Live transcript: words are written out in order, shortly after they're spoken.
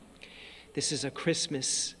this is a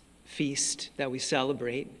Christmas feast that we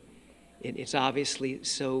celebrate. It's obviously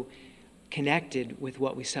so connected with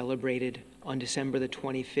what we celebrated on December the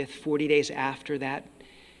 25th, 40 days after that,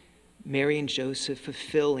 Mary and Joseph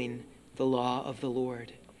fulfilling the law of the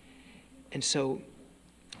Lord. And so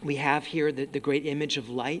we have here the great image of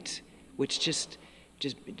light, which just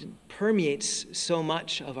permeates so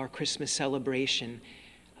much of our Christmas celebration.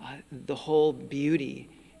 The whole beauty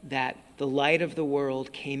that the light of the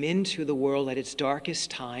world came into the world at its darkest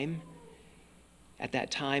time, at that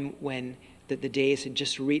time when the days had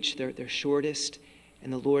just reached their shortest,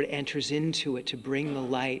 and the Lord enters into it to bring the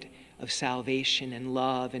light of salvation and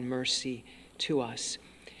love and mercy to us.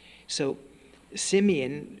 So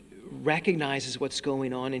Simeon recognizes what's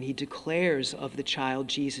going on, and he declares of the child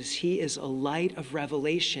Jesus, he is a light of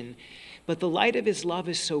revelation. But the light of his love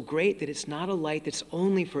is so great that it's not a light that's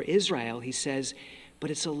only for Israel, he says, but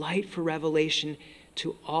it's a light for revelation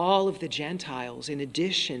to all of the Gentiles in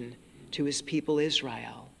addition to his people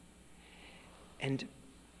Israel. And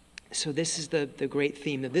so this is the great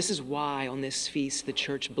theme. This is why on this feast the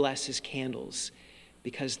church blesses candles,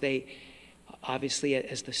 because they obviously,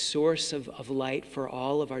 as the source of light for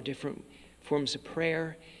all of our different forms of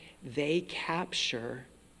prayer, they capture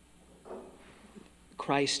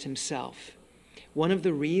Christ himself. One of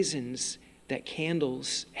the reasons that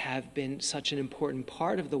candles have been such an important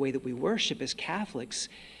part of the way that we worship as Catholics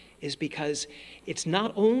is because it's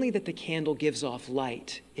not only that the candle gives off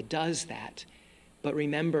light, it does that, but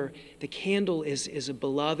remember, the candle is a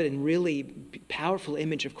beloved and really powerful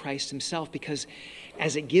image of Christ himself, because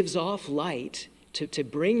as it gives off light, to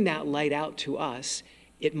bring that light out to us,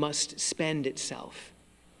 it must spend itself.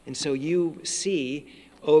 And so you see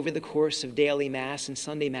over the course of daily Mass and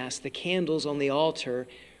Sunday Mass, the candles on the altar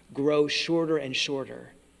grow shorter and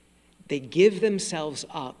shorter. They give themselves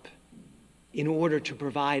up in order to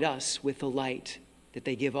provide us with the light that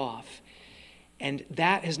they give off. And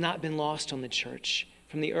that has not been lost on the church.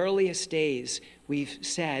 From the earliest days, we've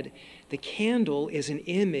said the candle is an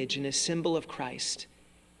image and a symbol of Christ.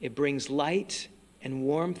 It brings light and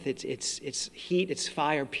warmth. Its heat, its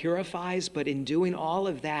fire purifies, but in doing all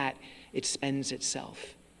of that, it spends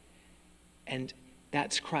itself. And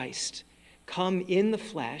that's Christ. Come in the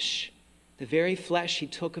flesh, the very flesh he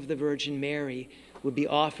took of the Virgin Mary would be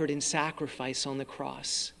offered in sacrifice on the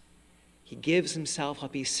cross. He gives himself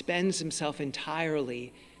up. He spends himself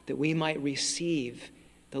entirely that we might receive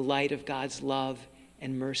the light of God's love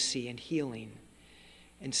and mercy and healing.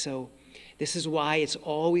 And so this is why it's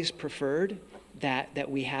always preferred that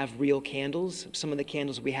we have real candles. Some of the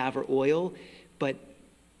candles we have are oil, but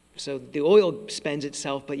so the oil spends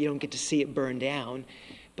itself, but you don't get to see it burn down.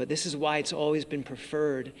 But this is why it's always been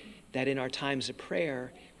preferred that in our times of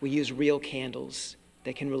prayer, we use real candles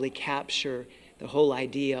that can really capture the whole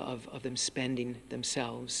idea of them spending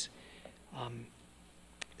themselves.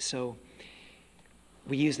 So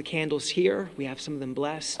we use the candles here. We have some of them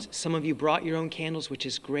blessed. Some of you brought your own candles, which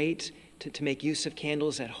is great. To make use of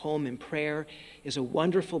candles at home in prayer is a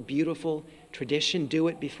wonderful, beautiful tradition. Do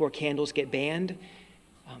it before candles get banned.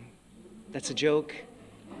 That's a joke.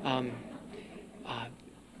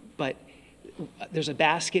 But there's a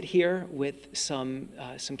basket here with some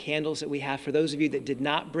candles that we have. For those of you that did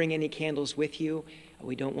not bring any candles with you,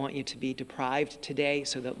 we don't want you to be deprived today.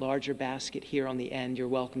 So that larger basket here on the end, you're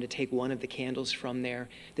welcome to take one of the candles from there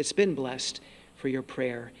that's been blessed for your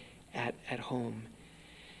prayer at home.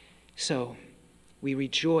 So we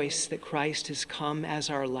rejoice that Christ has come as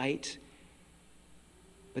our light,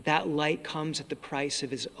 but that light comes at the price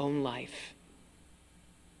of his own life.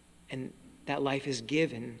 And that life is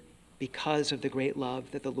given because of the great love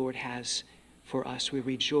that the Lord has for us. We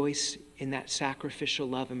rejoice in that sacrificial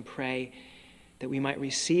love and pray that we might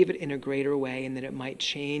receive it in a greater way and that it might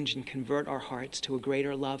change and convert our hearts to a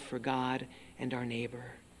greater love for God and our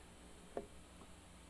neighbor.